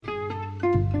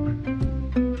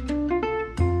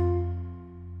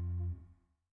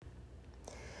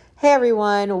Hey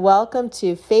everyone, welcome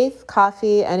to Faith,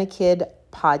 Coffee, and a Kid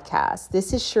podcast.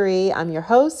 This is Cherie, I'm your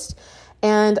host,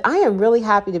 and I am really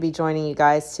happy to be joining you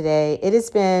guys today. It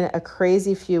has been a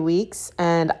crazy few weeks,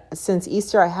 and since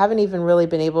Easter, I haven't even really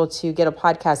been able to get a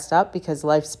podcast up because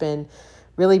life's been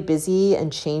really busy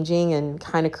and changing and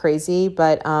kind of crazy,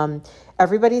 but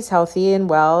everybody's healthy and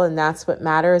well, and that's what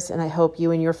matters, and I hope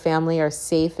you and your family are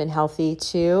safe and healthy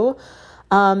too.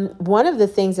 One of the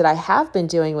things that I have been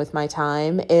doing with my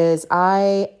time is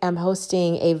I am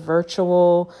hosting a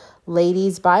virtual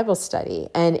ladies Bible study,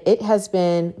 and it has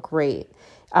been great.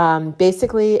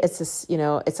 Basically,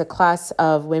 it's a class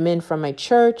of women from my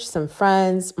church, some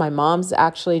friends. My mom's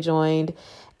actually joined,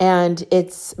 and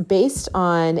it's based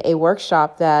on a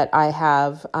workshop that I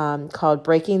have called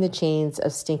 "Breaking the Chains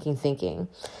of Stinking Thinking."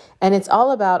 And it's all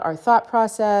about our thought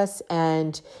process,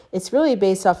 and it's really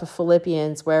based off of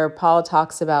Philippians, where Paul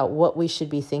talks about what we should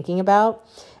be thinking about.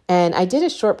 And I did a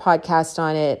short podcast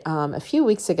on it a few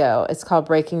weeks ago. It's called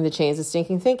Breaking the Chains of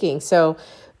Stinking Thinking. So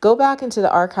go back into the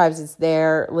archives. It's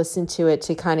there. Listen to it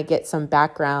to kind of get some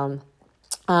background.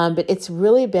 But it's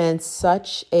really been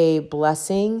such a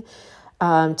blessing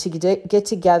to get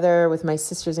together with my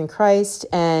sisters in Christ.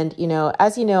 And,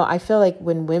 as you know, I feel like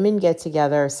when women get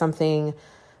together, something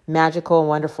magical and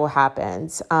wonderful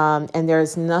happens. And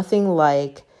there's nothing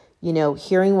like,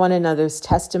 hearing one another's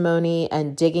testimony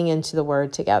and digging into the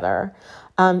word together.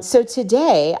 So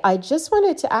today, I just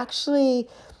wanted to actually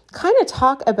kind of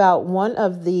talk about one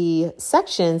of the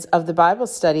sections of the Bible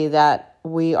study that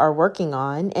we are working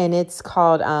on. And it's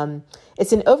called,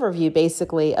 it's an overview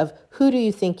basically of who do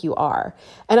you think you are?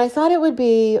 And I thought it would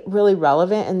be really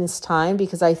relevant in this time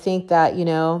because I think that,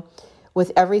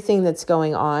 with everything that's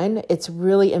going on, it's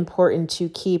really important to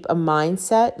keep a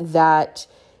mindset that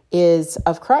is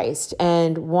of Christ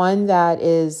and one that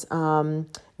is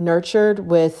nurtured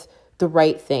with the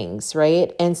right things,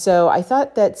 right? And so I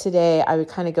thought that today I would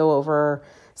kind of go over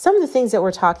some of the things that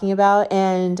we're talking about.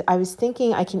 And I was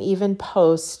thinking I can even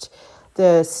post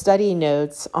the study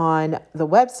notes on the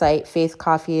website,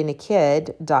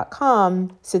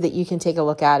 faithcoffeeandakid.com, so that you can take a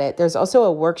look at it. There's also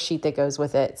a worksheet that goes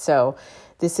with it. So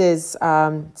this is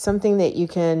something that you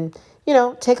can,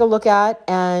 take a look at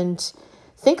and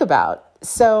think about.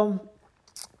 So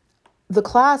the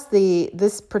class,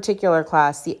 this particular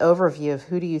class, the overview of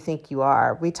who do you think you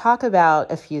are, we talk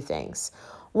about a few things.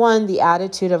 One, the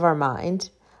attitude of our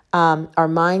mind, our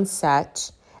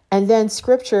mindset, and then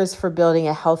scriptures for building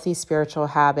a healthy spiritual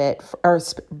habit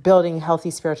building healthy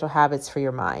spiritual habits for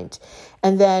your mind.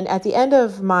 And then at the end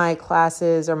of my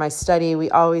classes or my study, we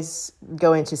always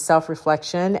go into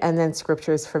self-reflection and then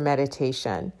scriptures for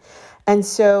meditation. And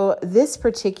so this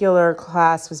particular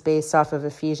class was based off of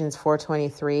Ephesians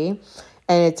 4:23,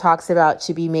 and it talks about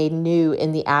to be made new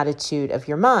in the attitude of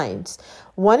your mind.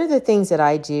 One of the things that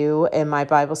I do in my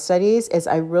Bible studies is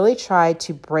I really try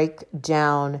to break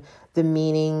down the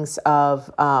meanings of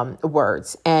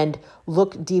words and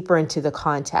look deeper into the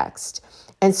context.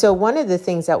 And so one of the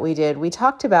things that we did, we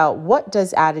talked about what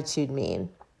does attitude mean?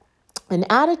 An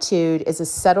attitude is a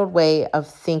settled way of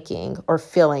thinking or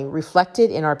feeling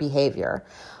reflected in our behavior,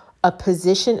 a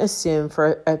position assumed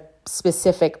for a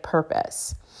specific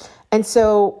purpose. And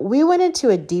so we went into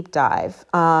a deep dive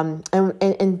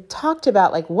and talked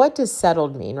about what does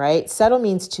settled mean, right? Settle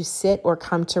means to sit or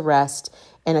come to rest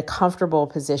in a comfortable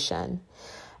position.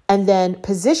 And then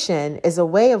position is a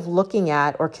way of looking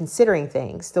at or considering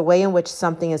things, the way in which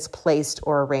something is placed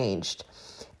or arranged.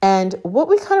 And what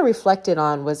we kind of reflected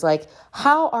on was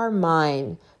how our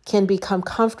mind can become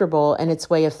comfortable in its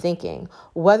way of thinking,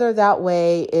 whether that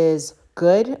way is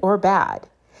good or bad.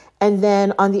 And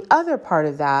then on the other part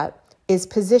of that is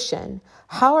position.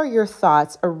 How are your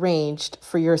thoughts arranged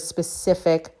for your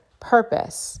specific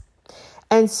purpose?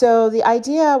 And so the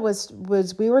idea was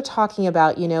we were talking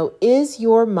about, is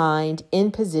your mind in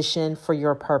position for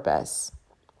your purpose?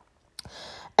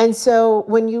 And so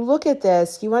when you look at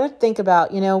this, you want to think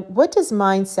about, what does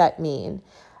mindset mean?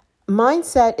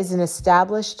 Mindset is an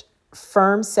established,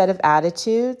 firm set of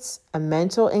attitudes, a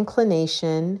mental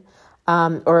inclination,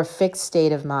 or a fixed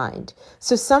state of mind.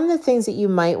 So some of the things that you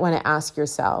might want to ask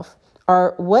yourself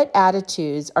are, what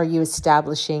attitudes are you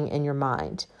establishing in your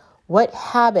mind? What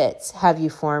habits have you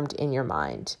formed in your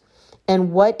mind?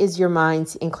 And what is your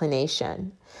mind's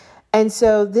inclination? And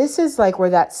so this is where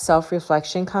that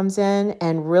self-reflection comes in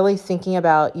and really thinking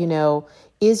about,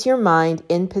 is your mind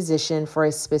in position for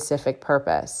a specific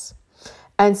purpose?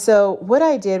 And so what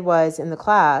I did was in the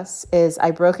class is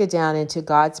I broke it down into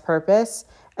God's purpose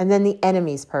and then the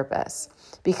enemy's purpose,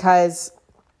 because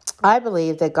I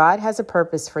believe that God has a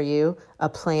purpose for you, a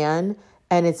plan,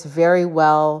 and it's very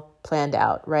well planned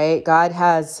out, right? God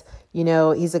has,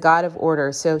 he's a God of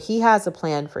order. So he has a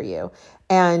plan for you.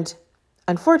 And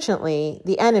unfortunately,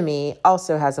 the enemy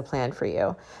also has a plan for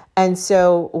you. And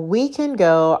so we can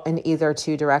go in either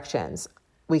two directions.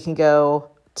 We can go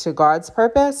to God's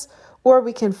purpose, or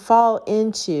we can fall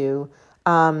into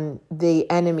the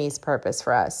enemy's purpose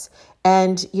for us.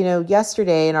 And,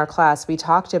 yesterday in our class, we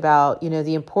talked about,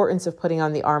 the importance of putting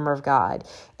on the armor of God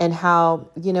and how,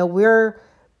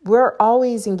 we're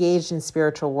always engaged in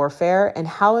spiritual warfare, and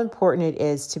how important it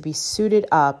is to be suited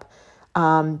up,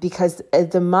 because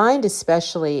the mind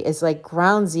especially is like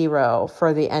ground zero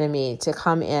for the enemy to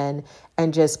come in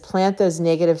and just plant those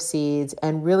negative seeds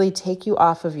and really take you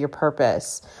off of your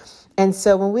purpose. And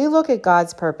so when we look at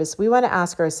God's purpose, we want to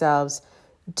ask ourselves,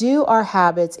 do our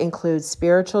habits include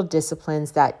spiritual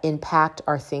disciplines that impact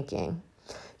our thinking?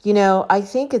 I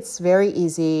think it's very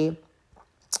easy,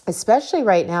 especially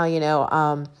right now,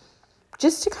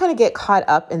 just to kind of get caught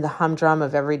up in the humdrum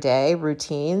of everyday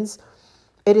routines.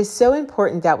 It is so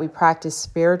important that we practice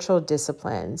spiritual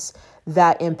disciplines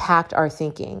that impact our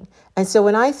thinking. And so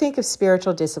when I think of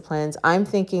spiritual disciplines, I'm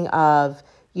thinking of,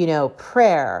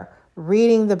 prayer,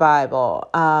 reading the Bible,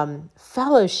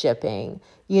 fellowshipping,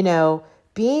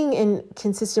 being in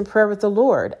consistent prayer with the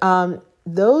Lord.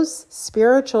 Those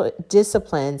spiritual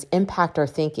disciplines impact our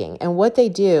thinking. And what they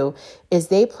do is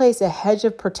they place a hedge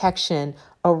of protection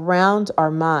around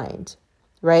our mind,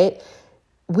 right?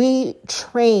 We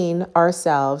train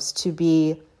ourselves to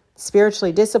be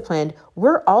spiritually disciplined.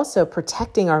 We're also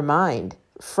protecting our mind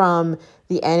from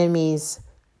the enemy's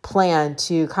plan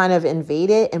to kind of invade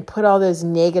it and put all those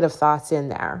negative thoughts in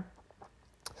there.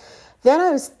 Then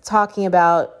I was talking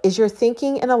about, is your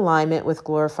thinking in alignment with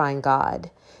glorifying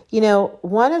God?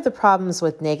 One of the problems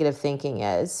with negative thinking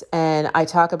is, and I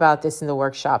talk about this in the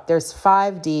workshop, there's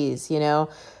 5 Ds,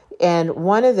 and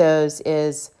one of those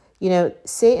is,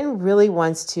 Satan really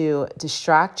wants to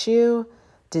distract you,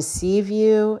 deceive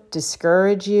you,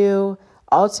 discourage you,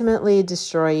 ultimately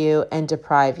destroy you, and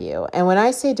deprive you. And when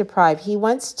I say deprive, he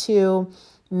wants to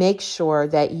make sure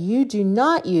that you do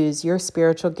not use your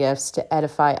spiritual gifts to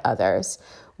edify others.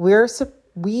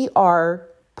 We are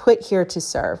put here to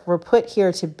serve. We're put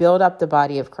here to build up the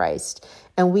body of Christ.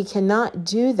 And we cannot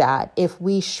do that if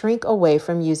we shrink away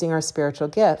from using our spiritual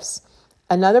gifts.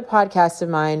 Another podcast of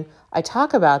mine, I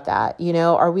talk about that.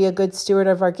 Are we a good steward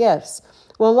of our gifts?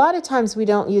 Well, a lot of times we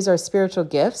don't use our spiritual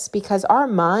gifts because our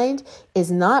mind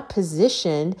is not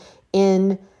positioned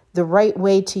in the right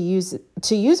way to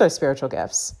use our spiritual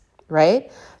gifts,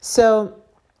 right? So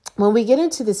when we get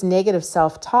into this negative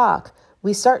self-talk,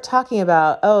 we start talking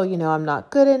about, I'm not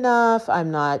good enough.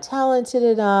 I'm not talented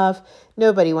enough.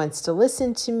 Nobody wants to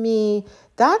listen to me.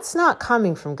 That's not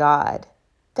coming from God.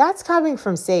 That's coming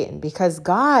from Satan, because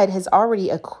God has already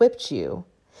equipped you.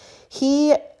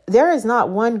 There is not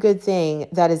one good thing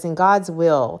that is in God's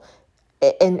will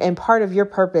and part of your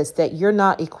purpose that you're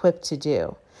not equipped to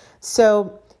do.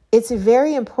 So it's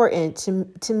very important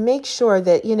to make sure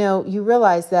that, you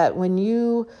realize that when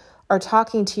you are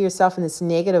talking to yourself in this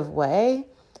negative way,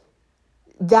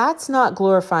 that's not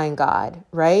glorifying God,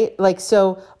 right?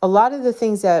 So a lot of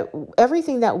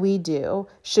everything that we do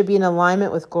should be in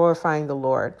alignment with glorifying the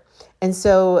Lord. And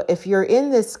so if you're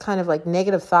in this kind of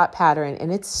negative thought pattern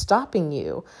and it's stopping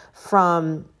you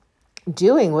from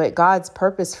doing what God's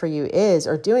purpose for you is,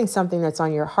 or doing something that's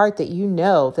on your heart that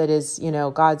that is,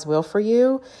 God's will for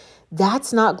you,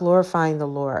 that's not glorifying the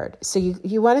Lord. So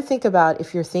you want to think about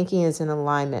if your thinking is in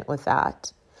alignment with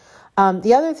that.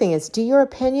 The other thing is, do your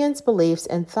opinions, beliefs,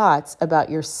 and thoughts about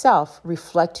yourself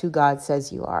reflect who God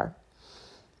says you are?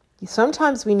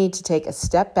 Sometimes we need to take a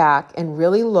step back and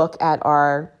really look at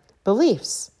our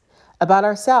beliefs about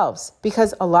ourselves,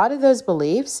 because a lot of those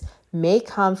beliefs may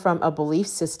come from a belief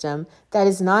system that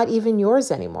is not even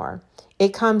yours anymore.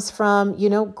 It comes from,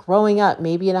 growing up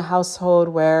maybe in a household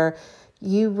where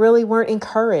you really weren't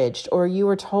encouraged, or you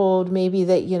were told maybe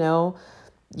that,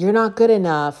 you're not good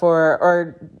enough,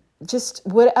 or just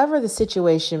whatever the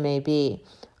situation may be.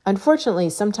 Unfortunately,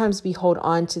 sometimes we hold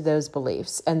on to those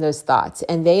beliefs and those thoughts,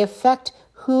 and they affect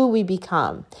who we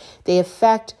become. They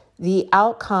affect the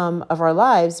outcome of our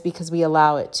lives because we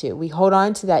allow it to. We hold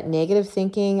on to that negative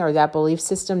thinking or that belief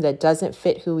system that doesn't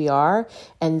fit who we are,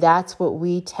 and that's what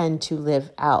we tend to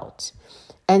live out.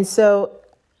 And so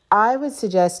I would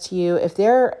suggest to you, if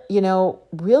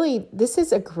really, this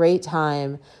is a great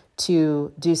time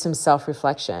to do some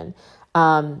self-reflection.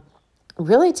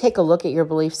 Really take a look at your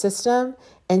belief system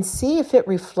and see if it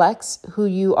reflects who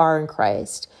you are in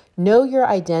Christ. Know your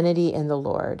identity in the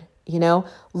Lord.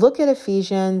 Look at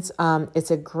Ephesians. It's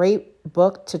a great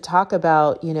book to talk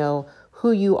about,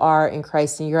 who you are in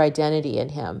Christ and your identity in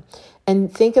him.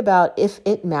 And think about if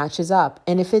it matches up.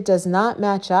 And if it does not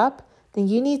match up, then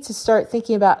you need to start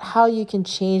thinking about how you can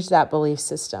change that belief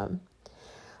system.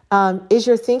 Is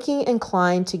your thinking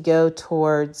inclined to go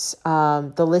towards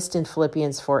the list in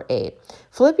Philippians 4:8?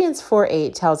 Philippians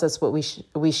 4:8 tells us what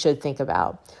we should think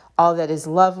about. All that is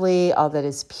lovely, all that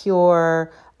is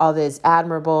pure, all that is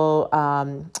admirable,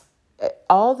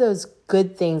 all those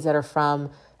good things that are from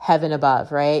heaven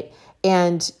above, right?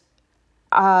 And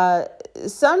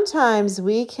sometimes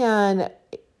we can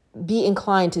be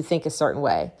inclined to think a certain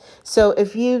way. So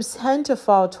if you tend to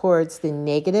fall towards the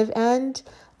negative end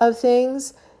of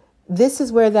things, this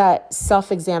is where that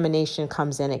self-examination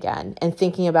comes in again, and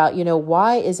thinking about,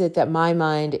 why is it that my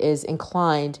mind is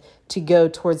inclined to go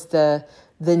towards the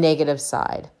negative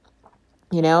side?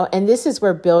 And this is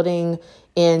where building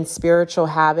in spiritual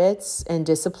habits and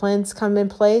disciplines come in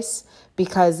place,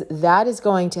 because that is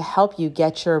going to help you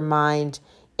get your mind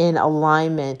in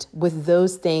alignment with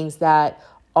those things that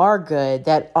are good,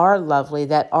 that are lovely,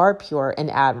 that are pure and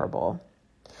admirable.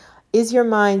 Is your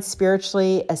mind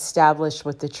spiritually established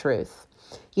with the truth?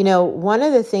 One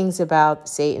of the things about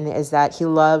Satan is that he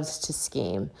loves to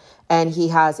scheme, and he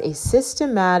has a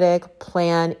systematic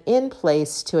plan in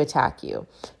place to attack you.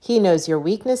 He knows your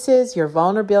weaknesses, your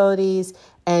vulnerabilities,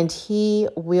 and he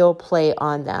will play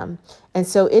on them. And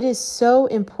so it is so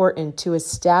important to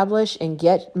establish and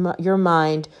get your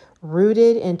mind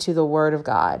rooted into the Word of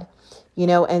God.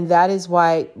 And that is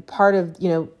why part of,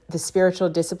 the spiritual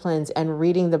disciplines and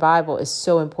reading the Bible is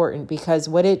so important, because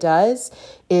what it does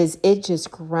is it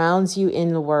just grounds you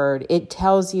in the Word. It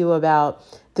tells you about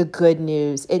the good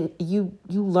news, and you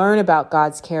learn about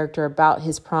God's character, about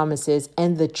his promises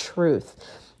and the truth.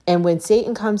 And when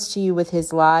Satan comes to you with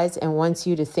his lies and wants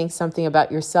you to think something about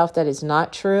yourself that is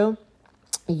not true,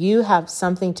 you have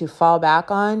something to fall back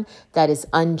on that is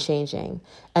unchanging.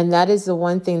 And that is the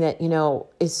one thing that,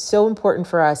 is so important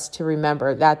for us to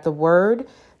remember, that the Word,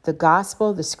 the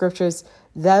gospel, the scriptures,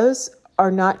 those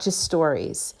are not just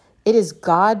stories. It is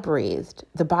God-breathed.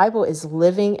 The Bible is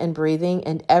living and breathing,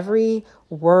 and every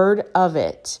word of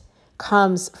it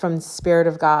comes from the Spirit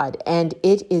of God. And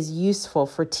it is useful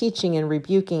for teaching and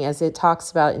rebuking, as it talks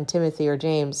about in Timothy or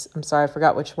James. I'm sorry, I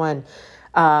forgot which one.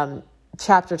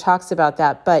 Chapter talks about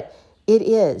that, but it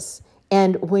is.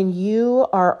 And when you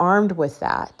are armed with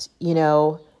that,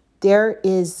 there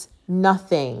is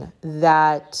nothing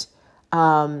that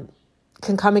can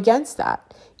come against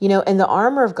that. And the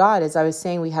armor of God, as I was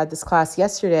saying, we had this class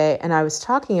yesterday, and I was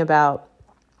talking about,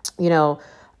 the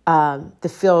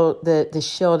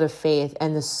shield of faith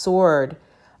and the sword,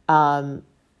 and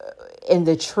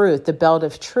the truth, the belt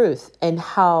of truth, and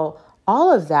how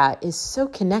all of that is so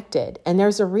connected. And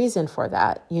there's a reason for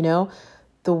that.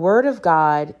 The Word of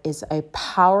God is a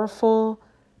powerful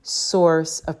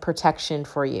source of protection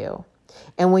for you.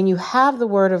 And when you have the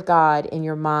Word of God in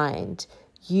your mind,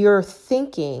 your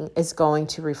thinking is going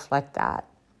to reflect that.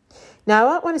 Now,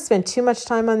 I don't want to spend too much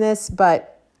time on this,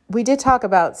 but we did talk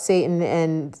about Satan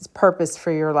and his purpose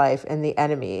for your life and the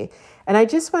enemy. And I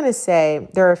just want to say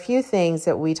there are a few things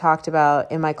that we talked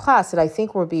about in my class that I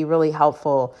think will be really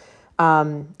helpful,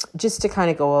 just to kind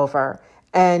of go over.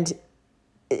 And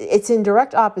it's in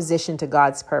direct opposition to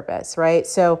God's purpose, right?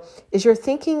 So is your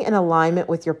thinking in alignment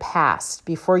with your past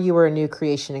before you were a new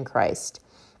creation in Christ?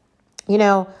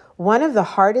 One of the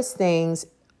hardest things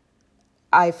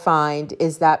I find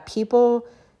is that people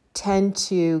tend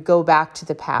to go back to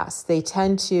the past. They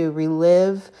tend to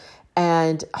relive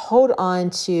and hold on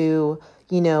to,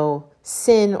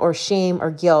 sin or shame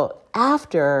or guilt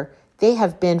after they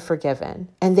have been forgiven.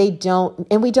 And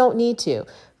we don't need to.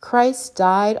 Christ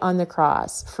died on the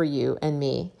cross for you and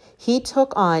me. He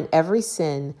took on every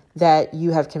sin that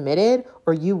you have committed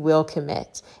or you will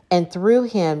commit. And through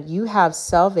him, you have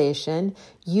salvation,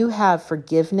 you have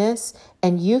forgiveness,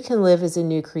 and you can live as a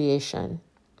new creation.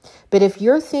 But if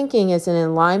your thinking is in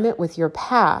alignment with your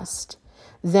past,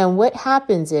 then what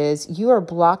happens is you are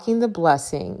blocking the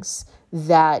blessings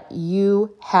that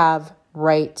you have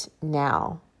right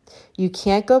now. You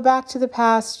can't go back to the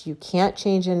past. You can't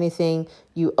change anything.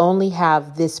 You only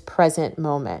have this present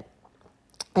moment.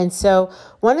 And so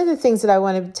one of the things that I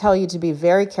want to tell you to be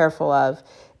very careful of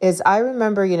is I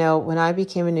remember, when I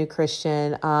became a new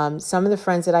Christian, some of the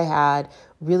friends that I had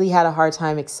really had a hard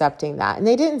time accepting that. And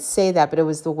they didn't say that, but it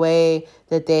was the way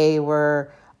that they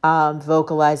were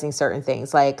vocalizing certain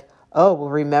things like, oh, well,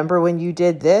 remember when you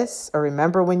did this or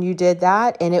remember when you did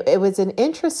that? And it was an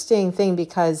interesting thing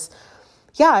because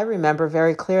I remember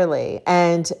very clearly.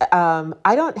 And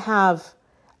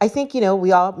I think,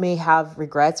 we all may have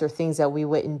regrets or things that we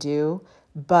wouldn't do,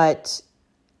 but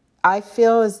I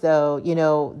feel as though,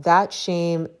 that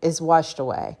shame is washed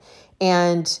away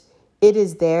and it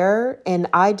is there. And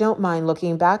I don't mind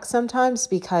looking back sometimes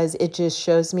because it just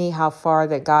shows me how far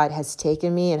that God has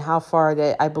taken me and how far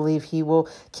that I believe he will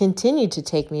continue to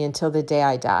take me until the day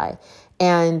I die.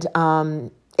 And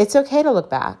it's okay to look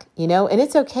back, and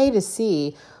it's okay to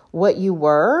see what you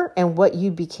were and what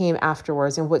you became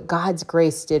afterwards and what God's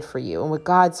grace did for you and what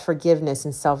God's forgiveness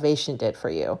and salvation did for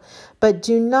you. But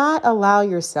do not allow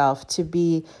yourself to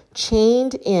be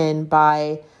chained in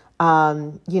by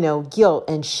guilt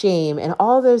and shame and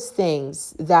all those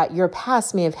things that your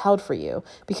past may have held for you,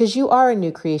 because you are a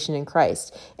new creation in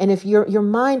Christ. And if your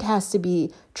mind has to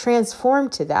be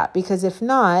transformed to that, because if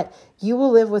not, you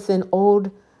will live with an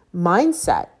old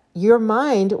mindset. Your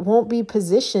mind won't be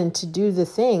positioned to do the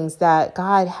things that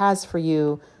God has for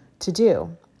you to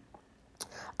do.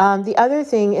 The other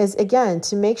thing is, again,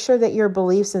 to make sure that your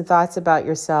beliefs and thoughts about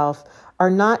yourself are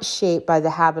not shaped by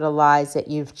the habit of lies that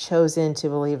you've chosen to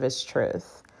believe as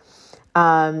truth.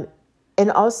 And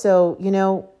also,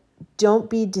 don't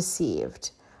be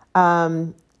deceived.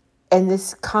 And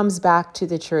this comes back to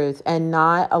the truth and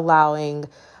not allowing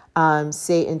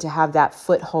Satan to have that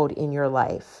foothold in your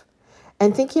life.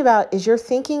 And thinking about, is your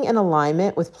thinking in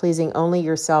alignment with pleasing only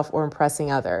yourself or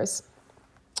impressing others?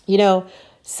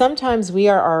 Sometimes we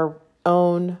are our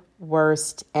own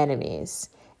worst enemies.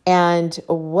 And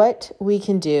what we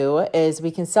can do is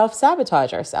we can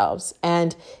self-sabotage ourselves.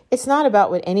 And it's not about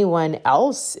what anyone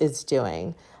else is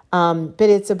doing, but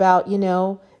it's about,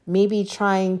 maybe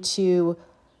trying to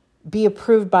be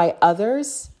approved by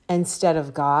others instead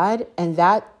of God. And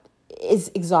that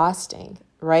is exhausting,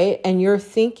 right? And your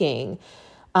thinking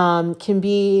can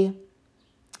be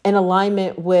in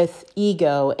alignment with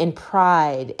ego and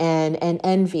pride and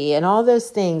envy and all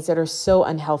those things that are so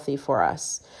unhealthy for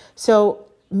us. So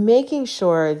making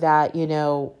sure that,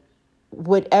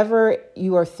 whatever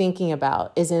you are thinking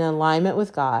about is in alignment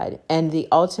with God, and the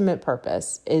ultimate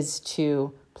purpose is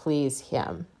to please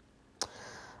him.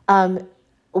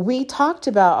 We talked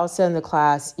about also in the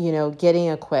class, getting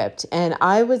equipped. And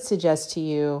I would suggest to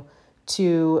you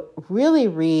to really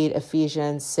read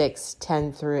Ephesians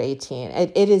 6:10 through 18.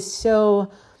 It is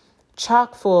so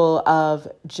chock full of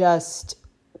just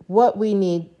what we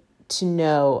need to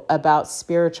know about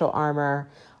spiritual armor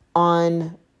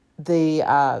on the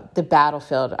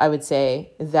battlefield, I would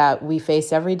say, that we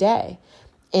face every day.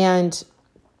 And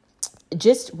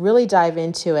just really dive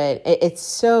into it. It's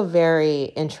so very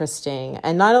interesting,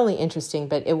 and not only interesting,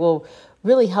 but it will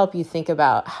really help you think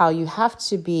about how you have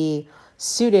to be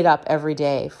suited up every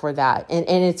day for that. And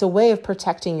it's a way of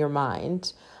protecting your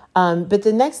mind. But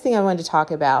the next thing I wanted to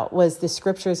talk about was the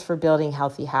scriptures for building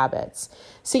healthy habits.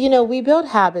 So, we build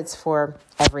habits for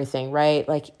everything, right?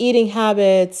 Like eating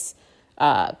habits,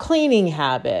 cleaning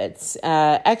habits,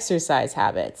 exercise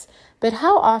habits. But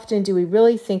how often do we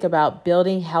really think about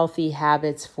building healthy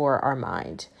habits for our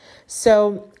mind?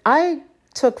 So I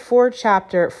took four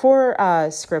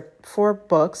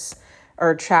books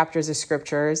or chapters of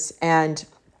scriptures, and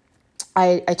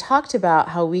I talked about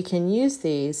how we can use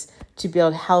these to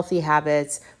build healthy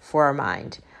habits for our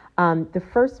mind. The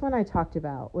first one I talked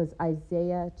about was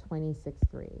Isaiah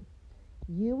 26:3.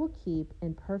 You will keep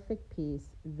in perfect peace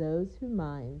those whose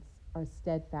minds are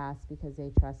steadfast because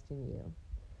they trust in you.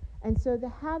 And so the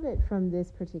habit from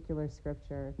this particular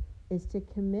scripture is to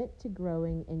commit to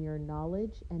growing in your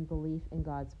knowledge and belief in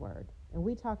God's word. And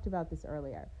we talked about this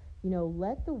earlier.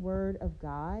 Let the word of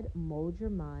God mold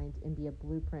your mind and be a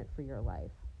blueprint for your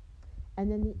life. And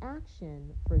then the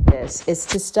action for this is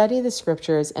to study the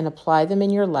scriptures and apply them in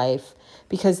your life,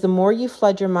 because the more you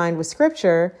flood your mind with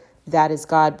scripture that is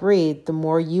God-breathed, the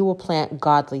more you will plant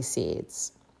godly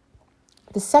seeds.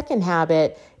 The second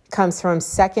habit comes from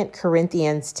 2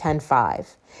 Corinthians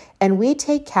 10:5. And we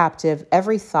take captive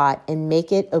every thought and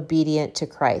make it obedient to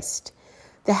Christ.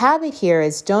 The habit here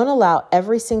is don't allow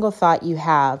every single thought you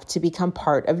have to become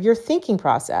part of your thinking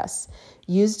process.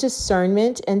 Use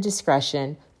discernment and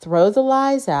discretion, throw the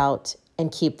lies out,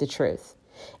 and keep the truth.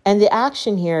 And the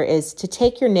action here is to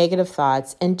take your negative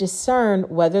thoughts and discern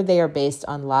whether they are based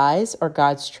on lies or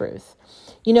God's truth.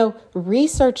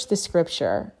 Research the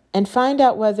scripture and find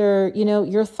out whether,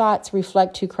 your thoughts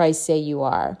reflect who Christ say you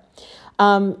are.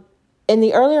 In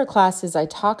the earlier classes, I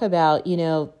talk about,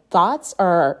 thoughts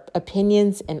are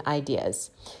opinions and ideas.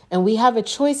 And we have a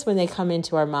choice when they come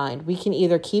into our mind. We can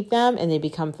either keep them and they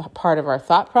become part of our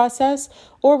thought process,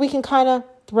 or we can kind of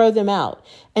throw them out.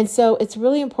 And so it's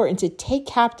really important to take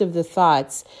captive the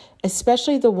thoughts,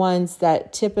 especially the ones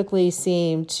that typically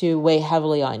seem to weigh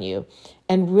heavily on you,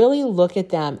 and really look at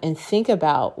them and think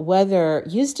about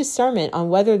use discernment on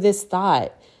whether this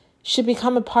thought should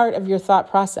become a part of your thought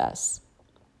process.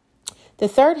 The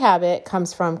third habit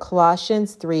comes from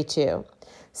Colossians 3:2.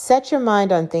 Set your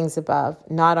mind on things above,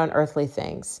 not on earthly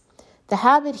things. The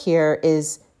habit here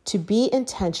is to be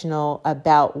intentional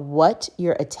about what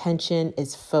your attention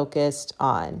is focused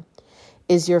on.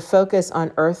 Is your focus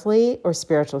on earthly or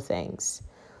spiritual things?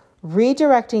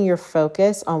 Redirecting your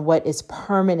focus on what is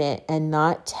permanent and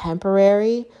not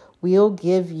temporary will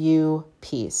give you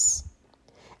peace.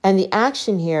 And the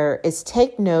action here is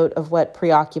take note of what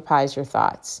preoccupies your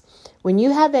thoughts. When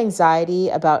you have anxiety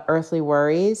about earthly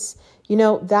worries,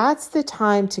 that's the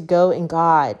time to go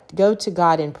to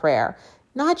God in prayer,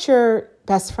 not your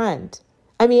best friend.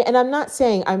 And I'm not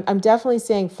saying, I'm definitely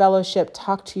saying fellowship,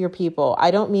 talk to your people. I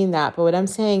don't mean that. But what I'm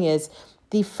saying is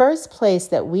the first place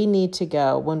that we need to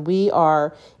go when we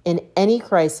are in any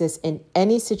crisis, in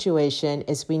any situation,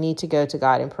 is we need to go to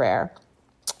God in prayer.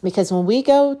 Because when we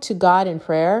go to God in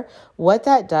prayer, what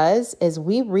that does is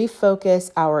we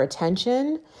refocus our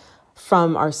attention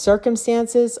from our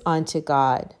circumstances onto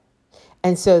God.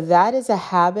 And so that is a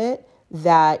habit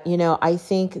that, I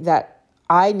think that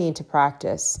I need to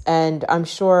practice. And I'm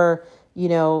sure,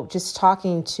 just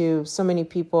talking to so many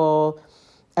people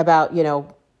about,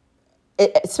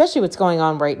 especially what's going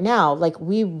on right now, like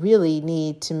we really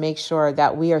need to make sure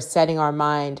that we are setting our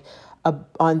mind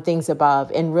on things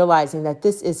above and realizing that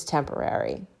this is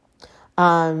temporary.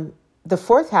 The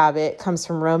fourth habit comes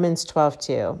from Romans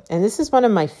 12:2. And this is one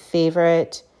of my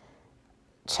favorite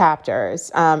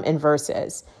chapters and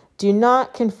verses. Do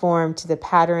not conform to the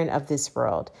pattern of this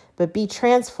world, but be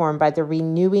transformed by the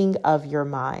renewing of your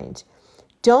mind.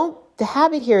 The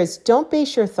habit here is don't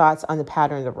base your thoughts on the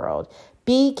pattern of the world.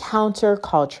 Be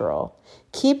countercultural.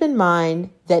 Keep in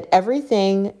mind that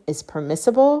everything is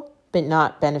permissible, but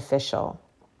not beneficial.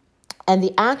 And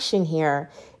the action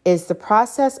here is the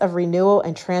process of renewal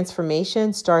and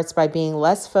transformation starts by being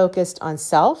less focused on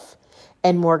self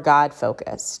and more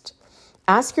God-focused.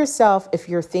 Ask yourself if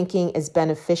your thinking is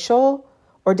beneficial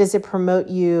or does it promote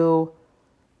you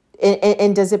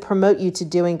and does it promote you to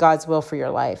doing God's will for your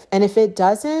life? And if it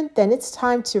doesn't, then it's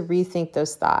time to rethink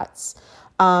those thoughts.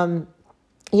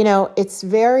 It's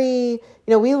very,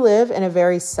 we live in a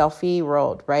very selfie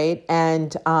world, right?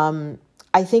 And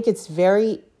I think it's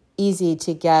very easy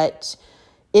to get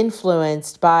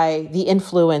influenced by the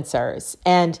influencers.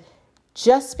 And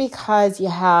just because you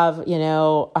have,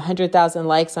 100,000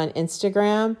 likes on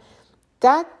Instagram,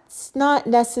 that's not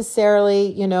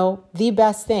necessarily, the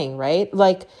best thing, right?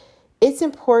 Like, it's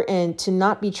important to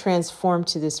not be transformed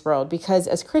to this world because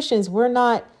as Christians, we're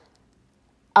not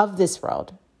of this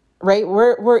world, right?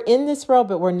 We're in this world,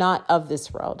 but we're not of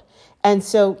this world. And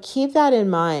so keep that in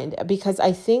mind because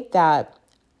I think that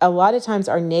a lot of times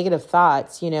our negative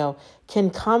thoughts, can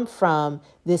come from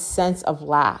this sense of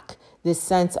lack, this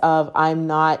sense of I'm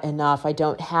not enough, I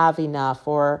don't have enough,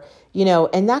 or,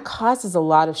 and that causes a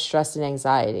lot of stress and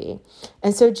anxiety.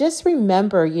 And so just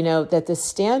remember, that the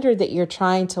standard that you're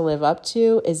trying to live up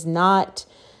to is not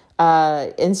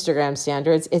Instagram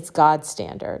standards, it's God's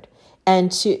standard.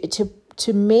 And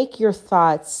to make your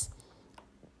thoughts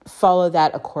follow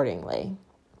that accordingly.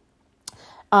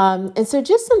 And so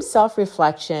just some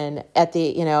self-reflection at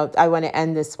I want to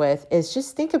end this with is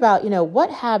just think about,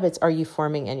 what habits are you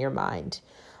forming in your mind?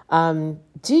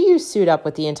 Do you suit up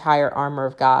with the entire armor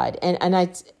of God? And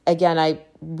I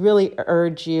really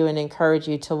urge you and encourage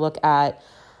you to look at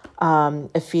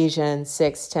Ephesians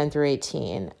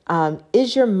 6:10-18.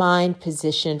 Is your mind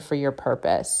positioned for your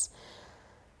purpose?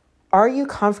 Are you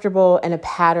comfortable in a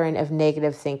pattern of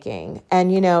negative thinking?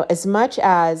 And, as much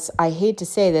as I hate to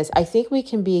say this, I think we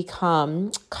can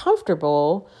become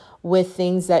comfortable with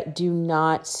things that do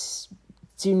not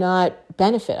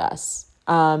benefit us.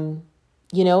 And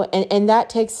that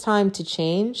takes time to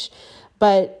change.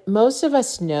 But most of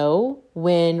us know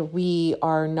when we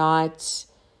are not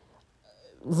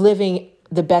living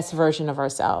the best version of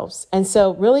ourselves. And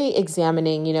so really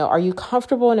examining, are you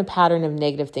comfortable in a pattern of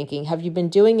negative thinking? Have you been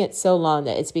doing it so long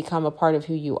that it's become a part of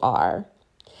who you are?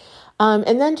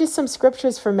 And then just some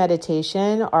scriptures for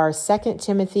meditation are 2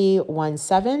 Timothy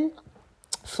 1:7,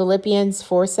 Philippians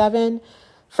 4:7,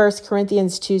 1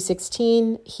 Corinthians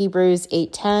 2:16, Hebrews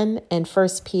 8:10, and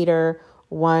 1 Peter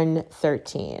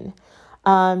 1:13.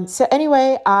 So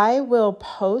anyway, I will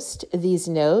post these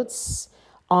notes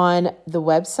on the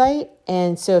website.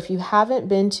 And so if you haven't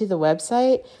been to the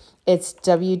website, it's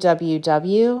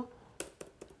www.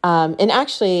 And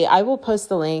actually, I will post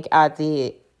the link at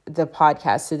the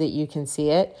podcast so that you can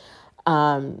see it.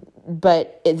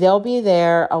 But they'll be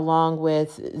there along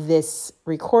with this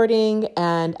recording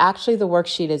and actually the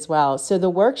worksheet as well. So the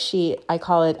worksheet, I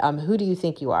call it, Who Do You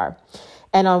Think You Are?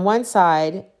 And on one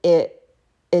side, it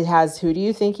has who do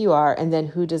you think you are, and then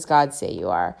who does God say you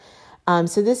are.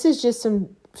 So this is just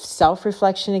some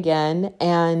self-reflection again.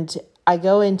 And I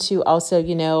go into also,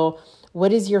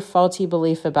 what is your faulty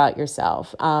belief about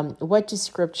yourself? What does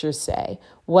scripture say?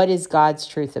 What is God's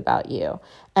truth about you?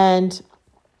 And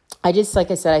I just, like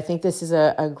I said, I think this is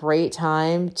a great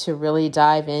time to really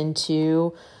dive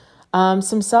into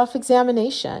some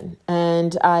self-examination.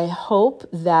 And I hope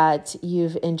that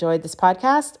you've enjoyed this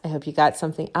podcast. I hope you got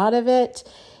something out of it.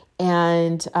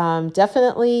 And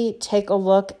definitely take a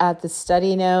look at the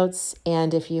study notes.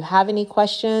 And if you have any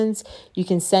questions, you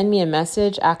can send me a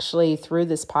message actually through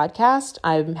this podcast.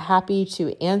 I'm happy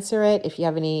to answer it. If you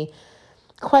have any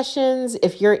questions,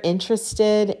 if you're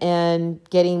interested in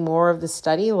getting more of the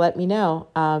study, let me know.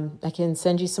 I can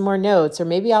send you some more notes, or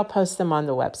maybe I'll post them on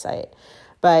the website.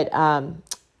 But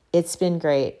it's been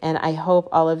great. And I hope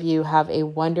all of you have a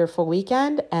wonderful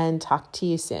weekend, and talk to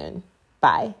you soon.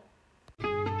 Bye.